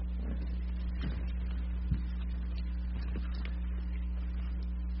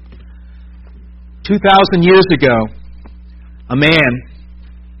2,000 years ago, a man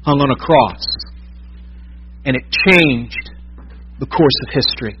hung on a cross, and it changed the course of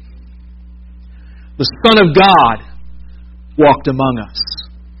history. The Son of God walked among us,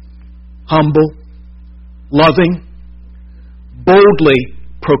 humble, loving, boldly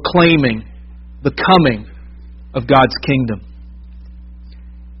proclaiming the coming of God's kingdom.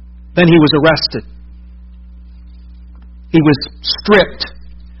 Then he was arrested. He was stripped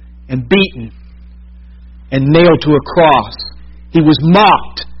and beaten and nailed to a cross. He was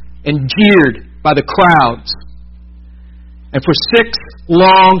mocked and jeered by the crowds. And for 6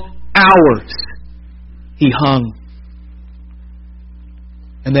 long hours, he hung.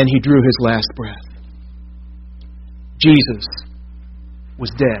 And then he drew his last breath. Jesus was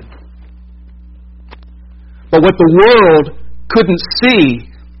dead. But what the world couldn't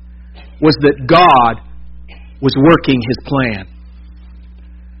see was that God was working His plan.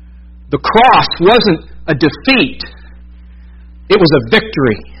 The cross wasn't a defeat. It was a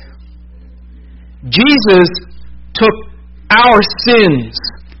victory. Jesus took our sins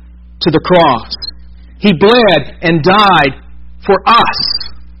to the cross. He bled and died for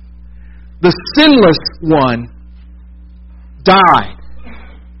us. The sinless one died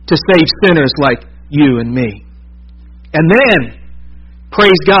to save sinners like you and me. And then,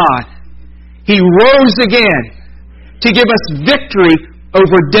 praise God, He rose again to give us victory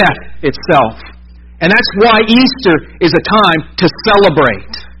over death itself. And that's why Easter is a time to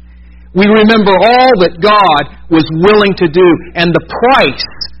celebrate. We remember all that God was willing to do and the price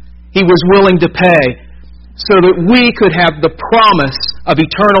He was willing to pay so that we could have the promise of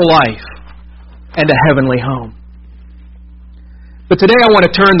eternal life and a heavenly home. But today I want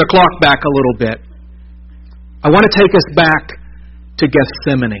to turn the clock back a little bit. I want to take us back to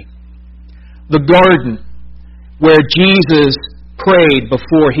Gethsemane, the garden where Jesus prayed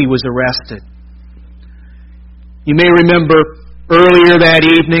before He was arrested. You may remember earlier that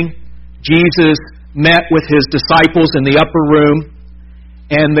evening, Jesus met with His disciples in the upper room,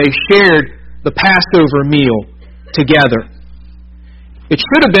 and they shared the Passover meal together. It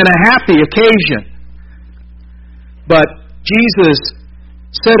should have been a happy occasion, but Jesus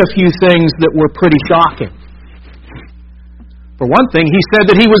said a few things that were pretty shocking. For one thing, He said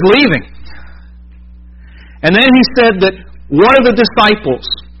that He was leaving. And then He said that one of the disciples,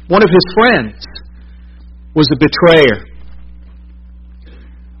 one of His friends, was a betrayer.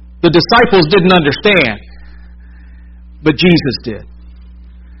 The disciples didn't understand, but Jesus did.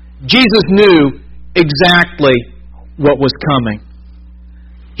 Jesus knew exactly what was coming.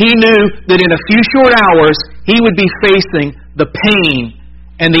 He knew that in a few short hours, He would be facing the pain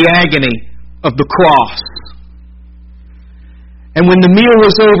and the agony of the cross. And when the meal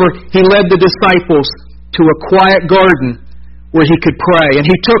was over, He led the disciples to a quiet garden where He could pray. And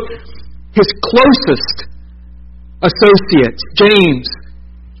He took His closest associates, James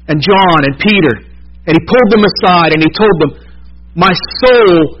and John and Peter, and He pulled them aside and He told them, "My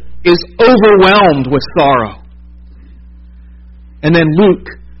soul is overwhelmed with sorrow." And then Luke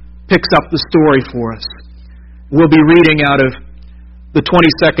picks up the story for us. We'll be reading out of the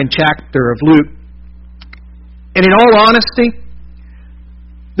 22nd chapter of Luke. And in all honesty,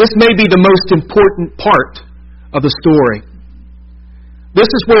 this may be the most important part of the story. This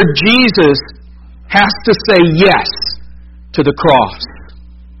is where Jesus has to say yes to the cross.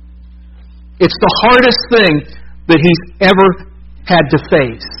 It's the hardest thing that He's ever had to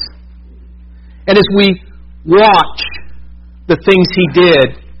face. And as we watch the things He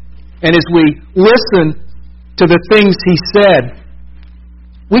did, and as we listen to the things He said,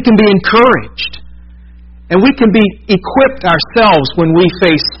 we can be encouraged. And we can be equipped ourselves when we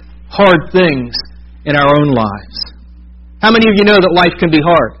face hard things in our own lives. How many of you know that life can be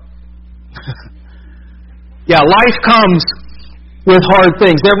hard? Yeah, life comes with hard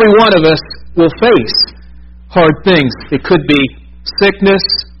things. Every one of us will face hard things. It could be sickness,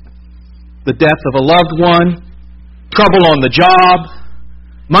 the death of a loved one, trouble on the job,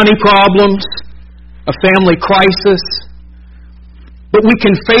 money problems, a family crisis. But we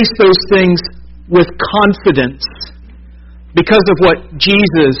can face those things with confidence because of what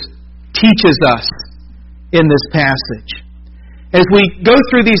Jesus teaches us in this passage. As we go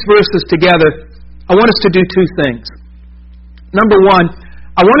through these verses together, I want us to do two things. Number one,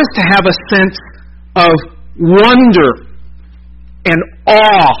 I want us to have a sense of wonder and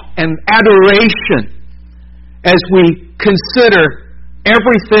awe and adoration as we consider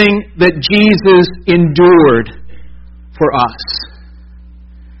everything that Jesus endured for us.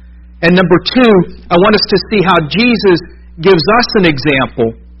 And number two, I want us to see how Jesus gives us an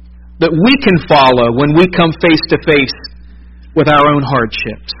example that we can follow when we come face to face with our own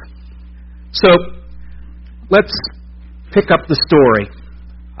hardships. So, let's pick up the story.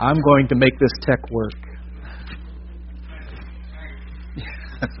 I'm going to make this tech work.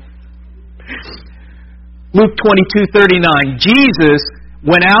 Luke 22:39. Jesus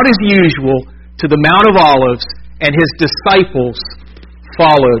went out as usual to the Mount of Olives, and His disciples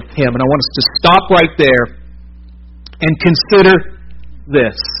followed Him. And I want us to stop right there and consider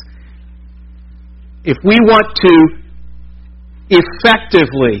this. If we want to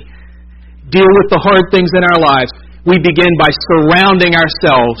effectively deal with the hard things in our lives, we begin by surrounding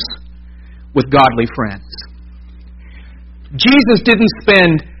ourselves with godly friends. Jesus didn't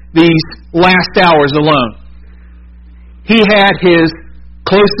spend these last hours alone. He had His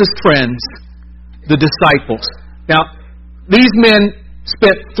closest friends, the disciples. Now, these men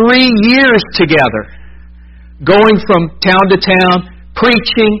spent 3 years together, going from town to town,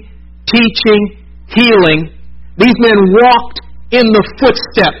 preaching, teaching, healing. These men walked in the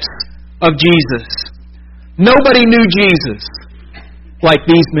footsteps of Jesus. Nobody knew Jesus like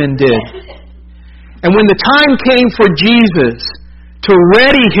these men did. And when the time came for Jesus to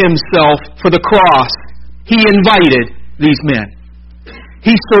ready Himself for the cross, He invited these men.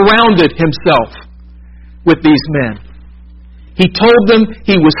 He surrounded Himself with these men. He told them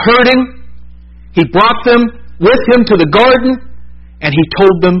He was hurting. He brought them with Him to the garden, and He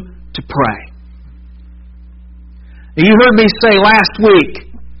told them to pray. Now, you heard me say last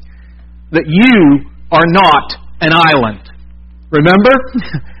week that you are not an island. Remember?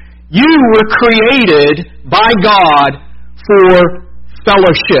 You were created by God for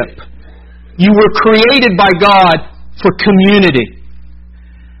fellowship. You were created by God for community.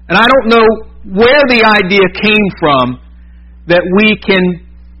 And I don't know where the idea came from that we can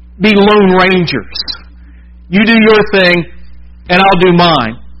be lone rangers. You do your thing, and I'll do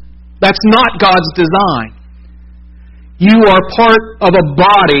mine. That's not God's design. You are part of a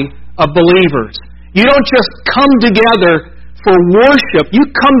body of believers. You don't just come together for worship. You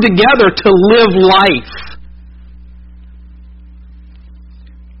come together to live life.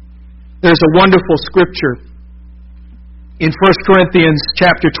 There's a wonderful scripture in 1 Corinthians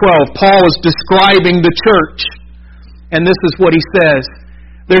chapter 12. Paul is describing the church, and this is what he says.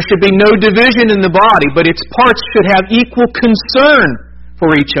 There should be no division in the body, but its parts should have equal concern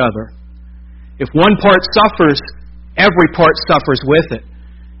for each other. If one part suffers, every part suffers with it.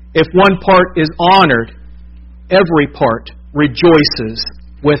 If one part is honored, every part rejoices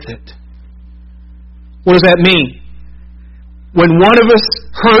with it. What does that mean? When one of us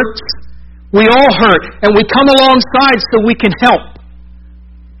hurts, we all hurt, and we come alongside so we can help.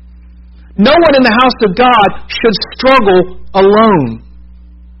 No one in the house of God should struggle alone.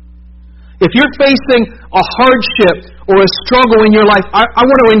 If you're facing a hardship or a struggle in your life, I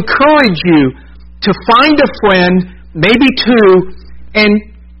want to encourage you to find a friend, maybe two, and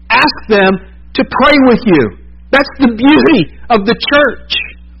ask them to pray with you. That's the beauty of the church.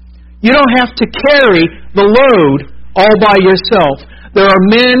 You don't have to carry the load all by yourself. There are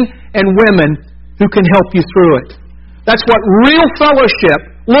men and women who can help you through it. That's what real fellowship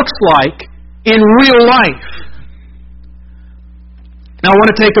looks like in real life. Now I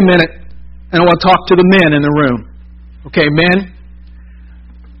want to take a minute and I want to talk to the men in the room. Okay, men,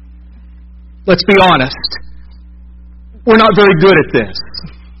 let's be honest. We're not very good at this.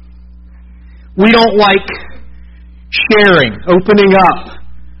 We don't like sharing, opening up,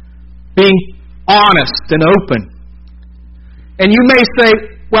 being honest and open. And you may say,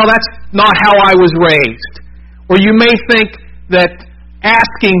 well, that's not how I was raised. Or you may think that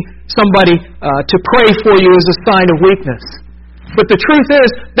asking somebody to pray for you is a sign of weakness. But the truth is,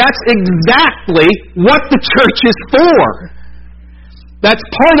 that's exactly what the church is for. That's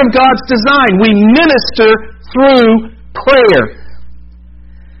part of God's design. We minister through prayer.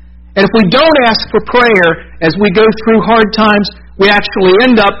 And if we don't ask for prayer as we go through hard times, we actually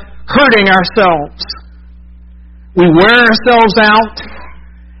end up hurting ourselves. We wear ourselves out,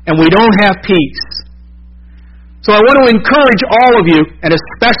 and we don't have peace. So I want to encourage all of you, and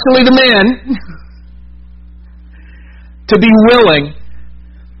especially the men, to be willing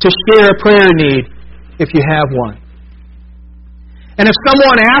to share a prayer need if you have one. And if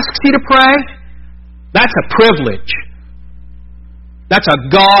someone asks you to pray, that's a privilege. That's a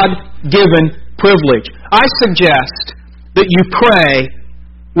God-given privilege. I suggest that you pray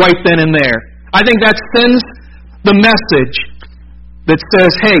right then and there. I think that sends the message that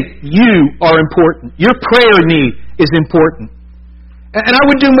says, hey, you are important. Your prayer need is important. And I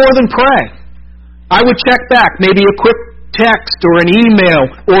would do more than pray. I would check back, maybe a quick text or an email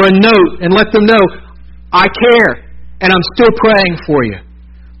or a note, and let them know, I care, and I'm still praying for you.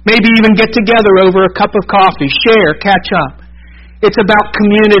 Maybe even get together over a cup of coffee, share, catch up. It's about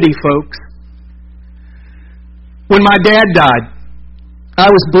community, folks. When my dad died,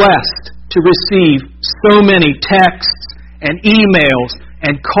 I was blessed to receive so many texts and emails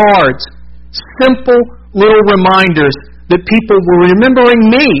and cards, simple little reminders that people were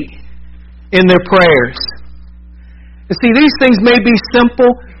remembering me in their prayers. And see, these things may be simple,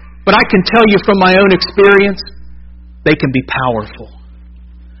 but I can tell you from my own experience, they can be powerful.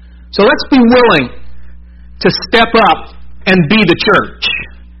 So let's be willing to step up and be the church.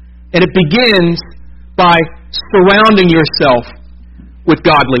 And it begins by surrounding yourself with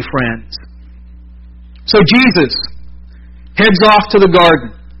godly friends. So Jesus heads off to the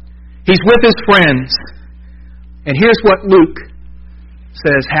garden. He's with his friends. And here's what Luke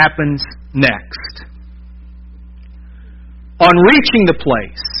says happens next. On reaching the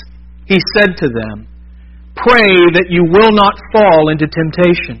place, he said to them, "Pray that you will not fall into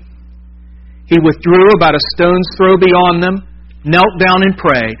temptation." He withdrew about a stone's throw beyond them, knelt down and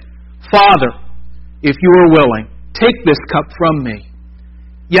prayed, "Father, if you are willing, take this cup from me.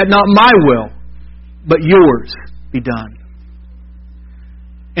 Yet not my will, but yours be done."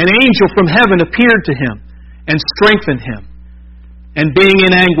 An angel from heaven appeared to him and strengthened him. And being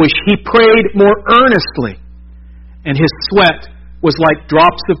in anguish, he prayed more earnestly, and his sweat was like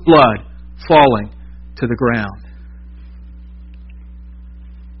drops of blood falling to the ground.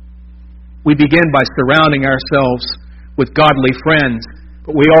 We begin by surrounding ourselves with godly friends,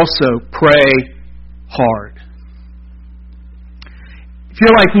 but we also pray hard. If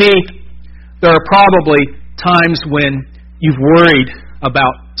you're like me, there are probably times when you've worried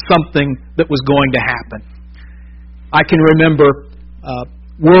about something that was going to happen. I can remember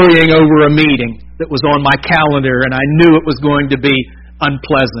worrying over a meeting that was on my calendar, and I knew it was going to be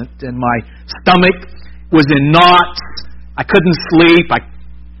unpleasant, and my stomach was in knots. I couldn't sleep. I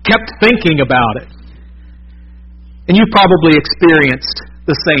kept thinking about it. And you probably experienced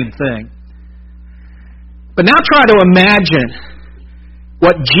the same thing. But now try to imagine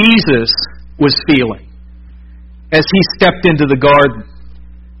what Jesus was feeling as he stepped into the garden.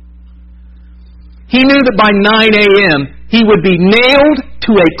 He knew that by 9 a.m. he would be nailed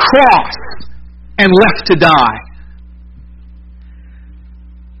to a cross and left to die.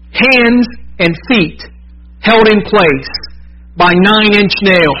 Hands and feet held in place by 9-inch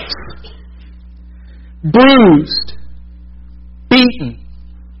nails. Bruised, beaten,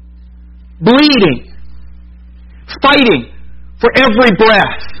 bleeding, fighting for every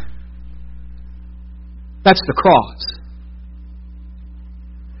breath. That's the cross.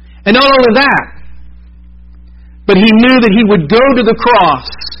 And not only that, but he knew that he would go to the cross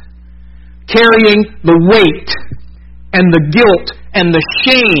carrying the weight and the guilt and the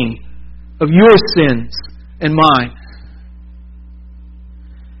shame of your sins and mine.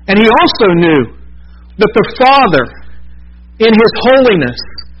 And he also knew that the Father, in His holiness,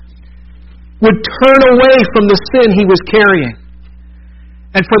 would turn away from the sin he was carrying.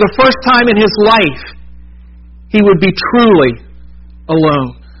 And for the first time in his life, he would be truly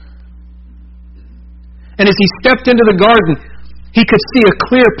alone. And as he stepped into the garden, he could see a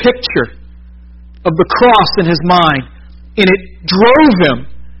clear picture of the cross in his mind, and it drove him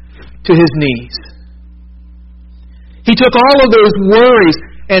to his knees. He took all of those worries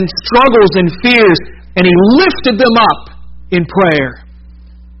and struggles and fears, and he lifted them up in prayer.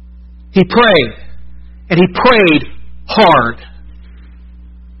 He prayed, and he prayed hard.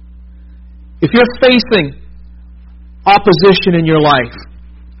 If you're facing opposition in your life,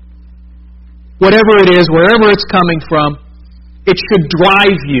 whatever it is, wherever it's coming from, it should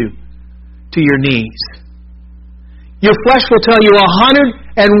drive you to your knees. Your flesh will tell you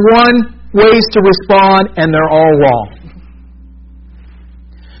 101 ways to respond, and they're all wrong.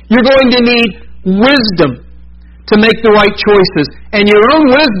 You're going to need wisdom to make the right choices, and your own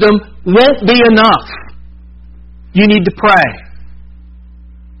wisdom won't be enough. You need to pray.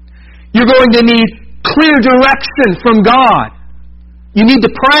 You're going to need clear direction from God. You need to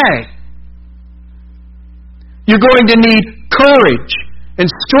pray. You're going to need courage and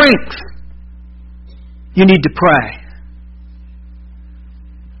strength. You need to pray.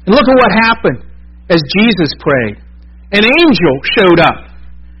 And look at what happened as Jesus prayed. An angel showed up,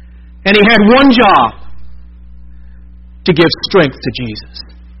 and he had one job: to give strength to Jesus.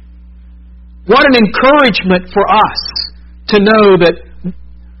 What an encouragement for us to know that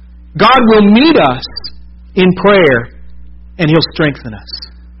God will meet us in prayer and He'll strengthen us.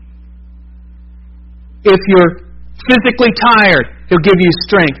 If you're physically tired, He'll give you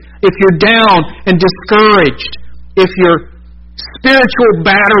strength. If you're down and discouraged, if your spiritual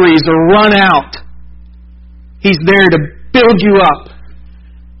batteries are run out, He's there to build you up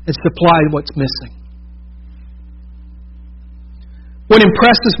and supply what's missing. What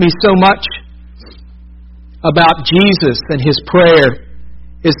impresses me so much about Jesus and His prayer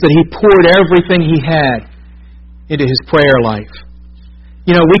is that He poured everything He had into His prayer life.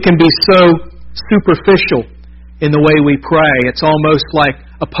 You know, we can be so superficial in the way we pray. It's almost like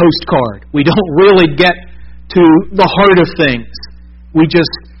a postcard. We don't really get to the heart of things. We just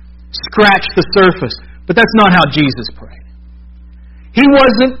scratch the surface. But that's not how Jesus prayed. He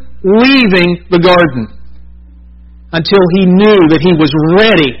wasn't leaving the garden until He knew that He was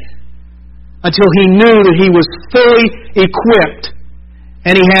ready, until He knew that He was fully equipped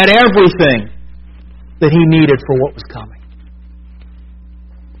and He had everything that He needed for what was coming.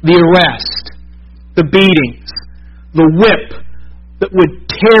 The arrest, the beatings, the whip that would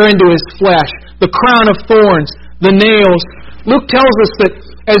tear into His flesh, the crown of thorns, the nails. Luke tells us that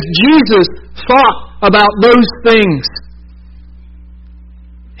as Jesus thought about those things,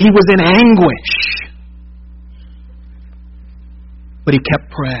 He was in anguish. But He kept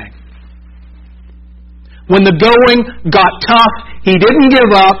praying. When the going got tough, He didn't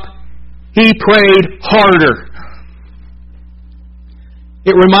give up. He prayed harder.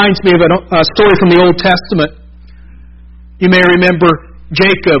 It reminds me of a story from the Old Testament. You may remember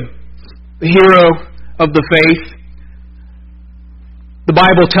Jacob, the hero of the faith. The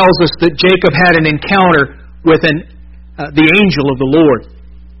Bible tells us that Jacob had an encounter with the angel of the Lord.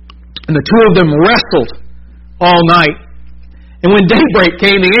 And the two of them wrestled all night. And when daybreak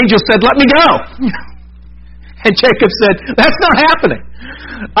came, the angel said, "Let me go." And Jacob said, "That's not happening.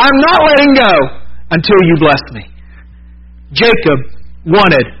 I'm not letting go until you bless me." Jacob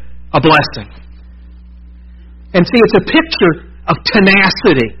wanted a blessing. And see, it's a picture of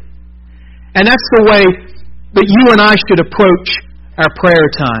tenacity. And that's the way that you and I should approach our prayer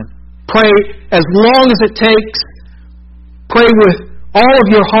time. Pray as long as it takes. Pray with all of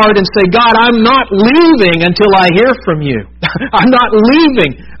your heart and say, "God, I'm not leaving until I hear from you. I'm not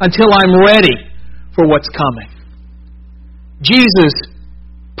leaving until I'm ready for what's coming." Jesus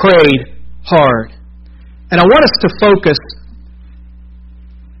prayed hard. And I want us to focus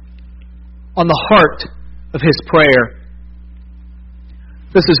on the heart of His prayer.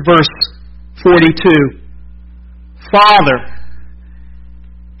 This is verse 42. "Father,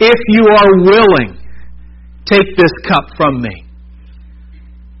 if you are willing, take this cup from me.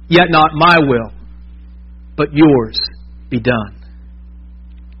 Yet not my will, but yours be done."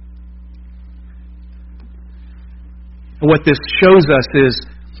 And what this shows us is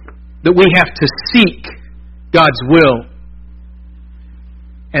that we have to seek God's will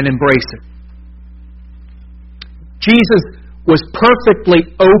and embrace it. Jesus was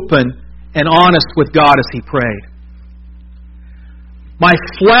perfectly open and honest with God as He prayed. My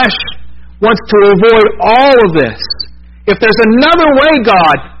flesh wants to avoid all of this. If there's another way,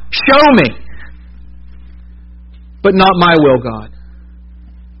 God, show me. But not my will, God.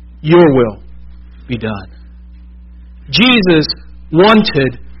 Your will be done. Jesus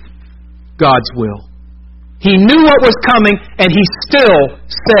wanted God's will. He knew what was coming, and He still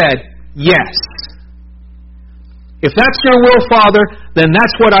said yes. If that's your will, Father, then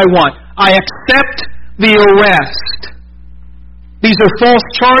that's what I want. I accept the arrest. These are false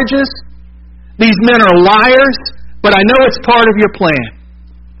charges. These men are liars, but I know it's part of your plan.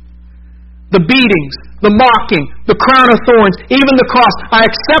 The beatings, the mocking, the crown of thorns, even the cross. I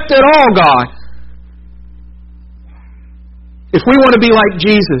accept it all, God. If we want to be like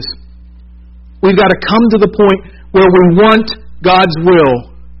Jesus, we've got to come to the point where we want God's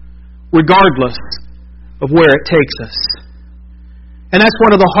will, regardless of where it takes us. And that's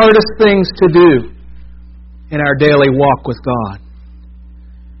one of the hardest things to do in our daily walk with God.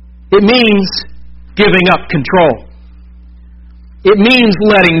 It means giving up control. It means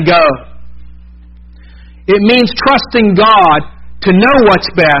letting go. It means trusting God to know what's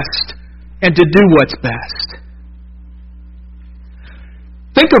best and to do what's best.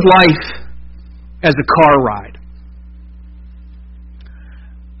 Think of life as a car ride.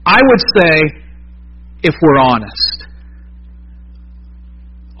 I would say, if we're honest,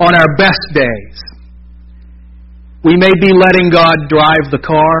 on our best days, we may be letting God drive the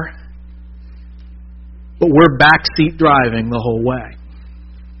car, but we're backseat driving the whole way.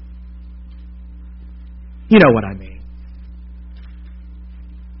 You know what I mean.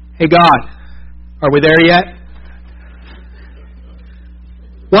 Hey, God, are we there yet?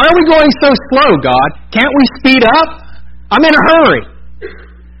 Why are we going so slow, God? Can't we speed up? I'm in a hurry.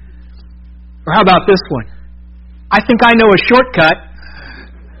 Or how about this one? I think I know a shortcut.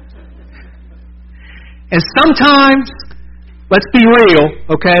 And sometimes, let's be real,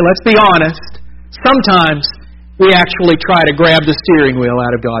 okay? Let's be honest. Sometimes we actually try to grab the steering wheel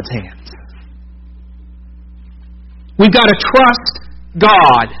out of God's hands. We've got to trust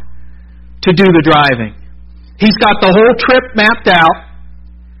God to do the driving. He's got the whole trip mapped out.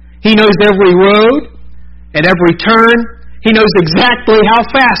 He knows every road and every turn. He knows exactly how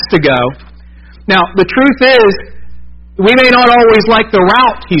fast to go. Now, the truth is, we may not always like the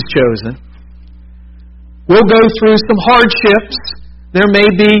route He's chosen. We'll go through some hardships. There may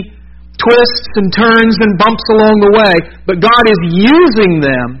be twists and turns and bumps along the way, but God is using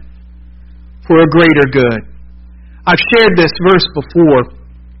them for a greater good. I've shared this verse before.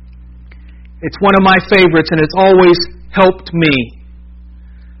 It's one of my favorites, and it's always helped me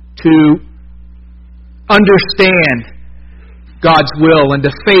to understand God's will and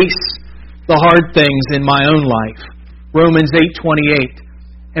to face the hard things in my own life. Romans 8:28.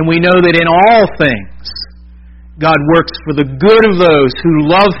 And we know that in all things, God works for the good of those who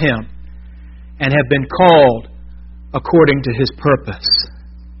love Him and have been called according to His purpose.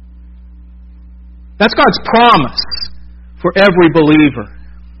 That's God's promise for every believer.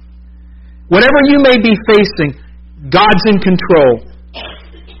 Whatever you may be facing, God's in control.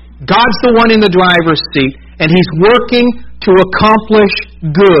 God's the one in the driver's seat, and He's working to accomplish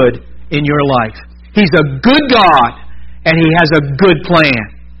good in your life. He's a good God, and He has a good plan.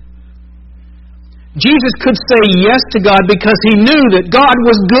 Jesus could say yes to God because He knew that God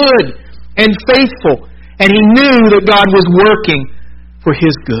was good and faithful, and He knew that God was working for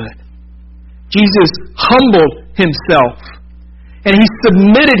His good. Jesus humbled Himself, and He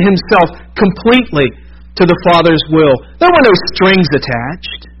submitted Himself completely to the Father's will. There were no strings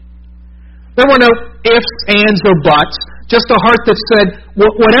attached. There were no ifs, ands, or buts. Just a heart that said,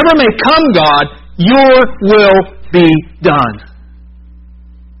 whatever may come, God, Your will be done.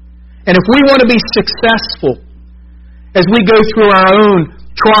 And if we want to be successful as we go through our own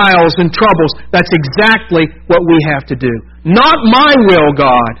trials and troubles, that's exactly what we have to do. Not my will,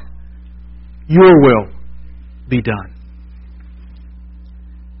 God. Your will be done.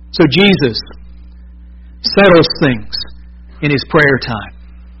 So Jesus settles things in His prayer time.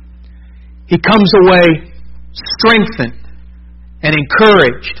 He comes away strengthened and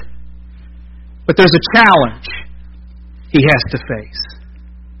encouraged. But there's a challenge He has to face.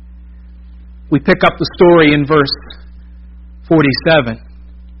 We pick up the story in verse 47.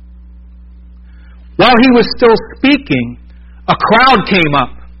 While He was still speaking, a crowd came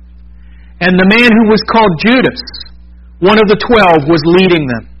up, and the man who was called Judas, one of the 12, was leading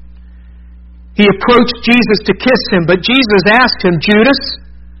them. He approached Jesus to kiss Him, but Jesus asked him, Judas,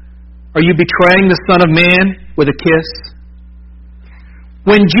 are you betraying the Son of Man with a kiss?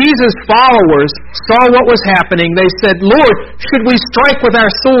 When Jesus' followers saw what was happening, they said, Lord, should we strike with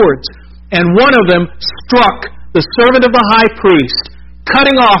our swords? And one of them struck the servant of the high priest,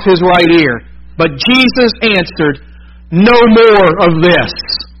 cutting off his right ear. But Jesus answered, no more of this.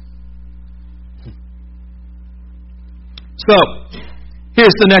 So,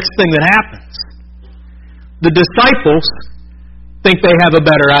 here's the next thing that happens. The disciples think they have a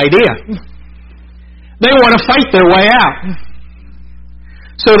better idea. They want to fight their way out.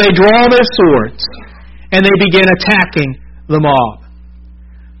 So they draw their swords and they begin attacking the mob.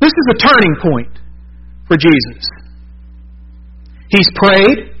 This is a turning point for Jesus. He's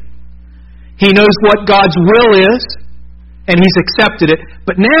prayed. He knows what God's will is, and He's accepted it.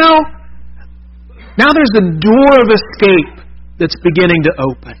 But now there's a door of escape that's beginning to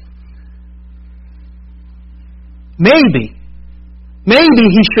open. Maybe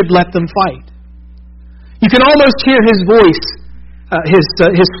He should let them fight. You can almost hear His voice,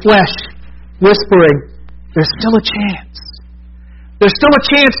 His flesh whispering, there's still a chance. There's still a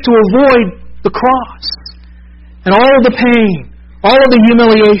chance to avoid the cross and all of the pain, all of the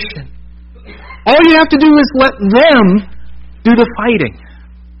humiliation. All you have to do is let them do the fighting.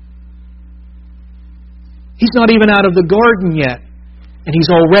 He's not even out of the garden yet, and He's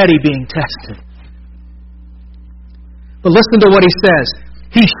already being tested. But listen to what He says.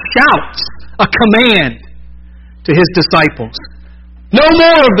 He shouts a command to His disciples. No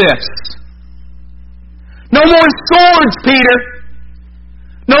more of this. No more swords, Peter.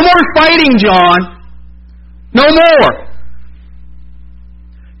 No more fighting, John. No more.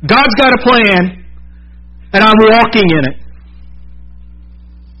 God's got a plan, and I'm walking in it.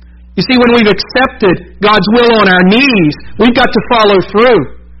 You see, when we've accepted God's will on our knees, we've got to follow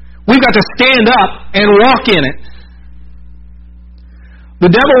through. We've got to stand up and walk in it. The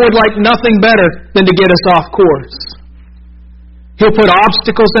devil would like nothing better than to get us off course. He'll put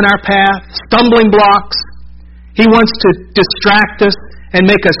obstacles in our path, stumbling blocks. He wants to distract us and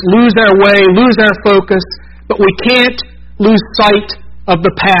make us lose our way, lose our focus. But we can't lose sight of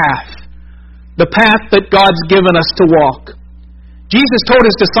the path that God's given us to walk. Jesus told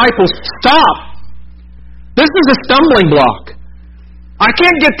His disciples, stop. This is a stumbling block. I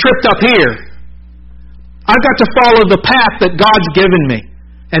can't get tripped up here. I've got to follow the path that God's given me.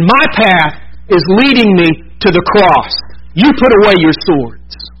 And my path is leading me to the cross. You put away your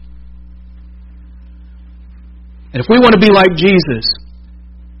swords. And if we want to be like Jesus,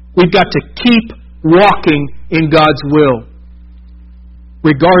 we've got to keep walking in God's will,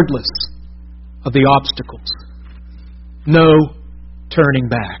 regardless of the obstacles. No turning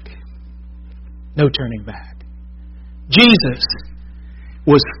back. No turning back. Jesus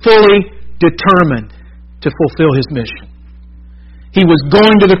was fully determined to fulfill His mission. He was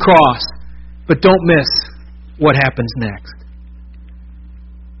going to the cross, but don't miss what happens next.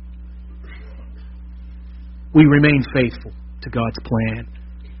 We remain faithful to God's plan.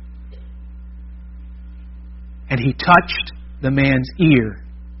 And He touched the man's ear.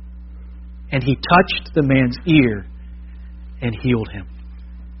 And He touched the man's ear and healed him.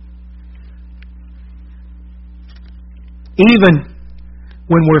 Even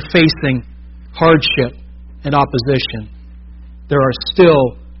when we're facing hardship and opposition, there are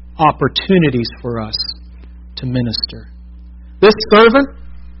still opportunities for us to minister. This servant,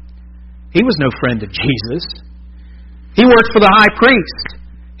 he was no friend of Jesus. He worked for the high priest.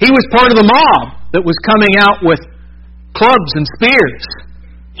 He was part of the mob that was coming out with clubs and spears.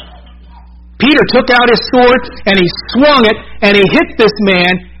 Peter took out his sword and he swung it and he hit this man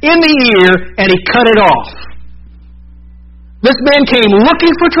in the ear and he cut it off. This man came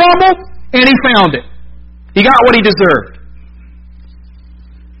looking for trouble and he found it. He got what he deserved.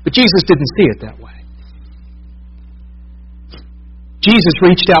 But Jesus didn't see it that way. Jesus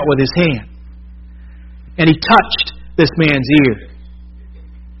reached out with His hand and He touched this man's ear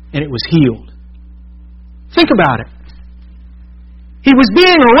and it was healed. Think about it. He was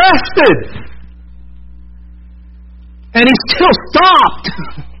being arrested and He still stopped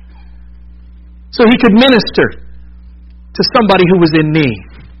so He could minister to somebody who was in need.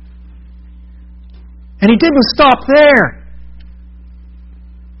 And He didn't stop there.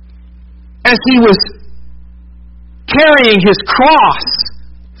 As He was carrying His cross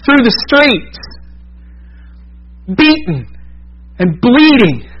through the streets, beaten and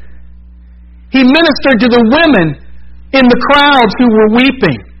bleeding, He ministered to the women in the crowds who were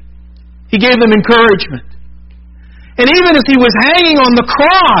weeping. He gave them encouragement. And even as He was hanging on the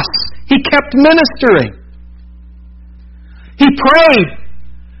cross, He kept ministering. He prayed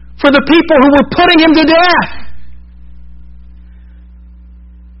for the people who were putting Him to death.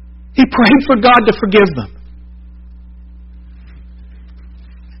 He prayed for God to forgive them.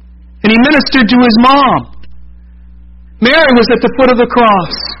 And He ministered to His mom. Mary was at the foot of the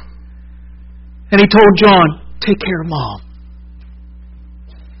cross. And He told John, take care of Mom.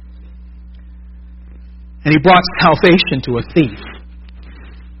 And He brought salvation to a thief.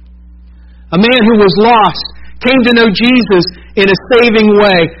 A man who was lost came to know Jesus in a saving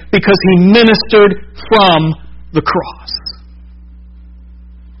way because He ministered from the cross.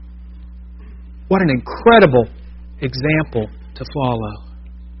 What an incredible example to follow.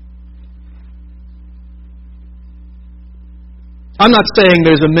 I'm not saying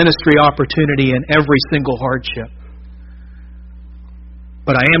there's a ministry opportunity in every single hardship,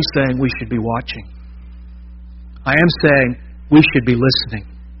 but I am saying we should be watching. I am saying we should be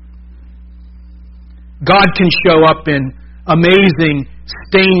listening. God can show up in amazing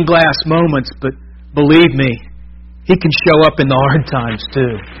stained glass moments, but believe me, He can show up in the hard times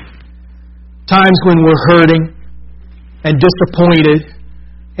too. Times when we're hurting and disappointed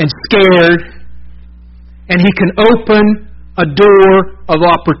and scared, and He can open a door of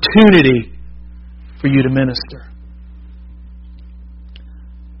opportunity for you to minister.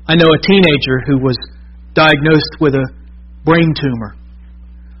 I know a teenager who was diagnosed with a brain tumor,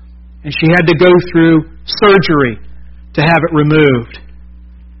 and she had to go through surgery to have it removed.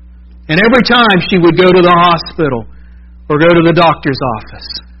 And every time she would go to the hospital or go to the doctor's office,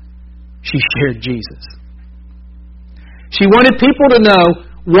 she shared Jesus. She wanted people to know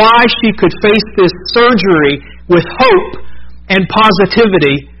why she could face this surgery with hope and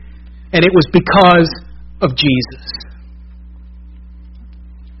positivity, and it was because of Jesus.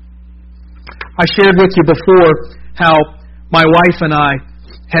 I shared with you before how my wife and I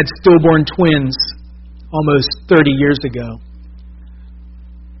had stillborn twins almost 30 years ago.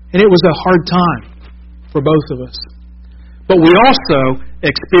 And it was a hard time for both of us. But we also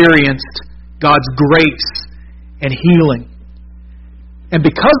experienced God's grace and healing. And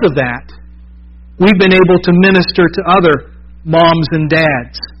because of that, we've been able to minister to other moms and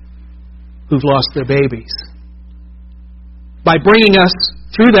dads who've lost their babies. By bringing us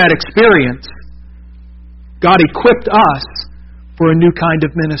through that experience, God equipped us for a new kind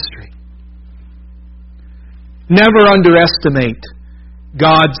of ministry. Never underestimate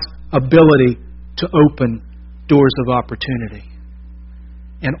God's ability to open doors of opportunity.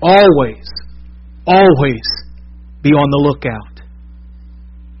 And always, always be on the lookout,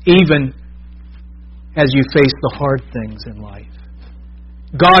 even as you face the hard things in life.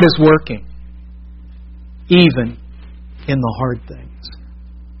 God is working, even in the hard things.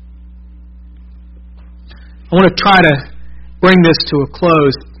 I want to try to bring this to a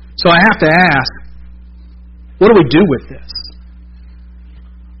close, so I have to ask, what do we do with this?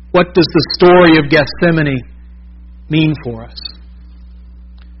 What does the story of Gethsemane mean for us?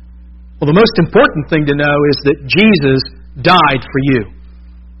 Well, the most important thing to know is that Jesus died for you.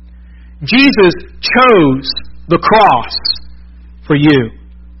 Jesus chose the cross for you.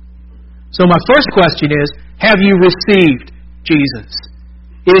 So my first question is, have you received Jesus?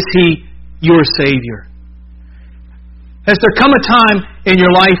 Is He your Savior? Has there come a time in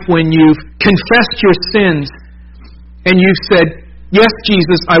your life when you've confessed your sins and you've said, yes,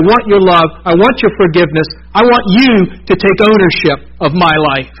 Jesus, I want your love, I want your forgiveness, I want you to take ownership of my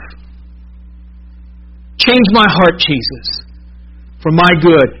life. Change my heart, Jesus, for my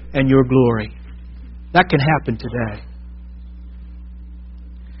good and your glory. That can happen today.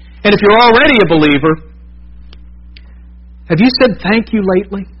 And if you're already a believer, have you said thank you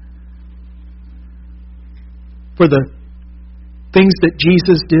lately for the things that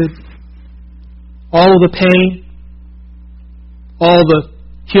Jesus did? All of the pain, all the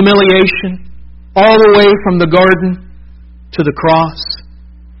humiliation, all the way from the garden to the cross.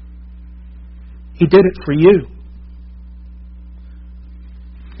 He did it for you.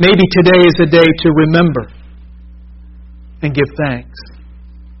 Maybe today is a day to remember and give thanks.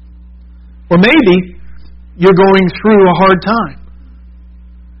 Or maybe you're going through a hard time.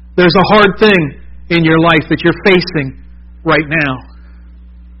 There's a hard thing in your life that you're facing right now.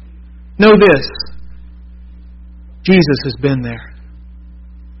 Know this. Jesus has been there.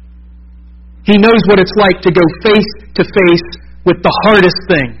 He knows what it's like to go face to face with the hardest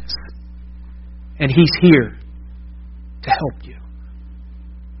things. And He's here to help you.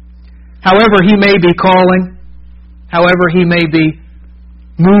 However He may be calling, however He may be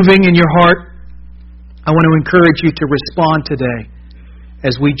moving in your heart, I want to encourage you to respond today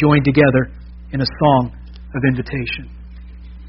as we join together in a song of invitation.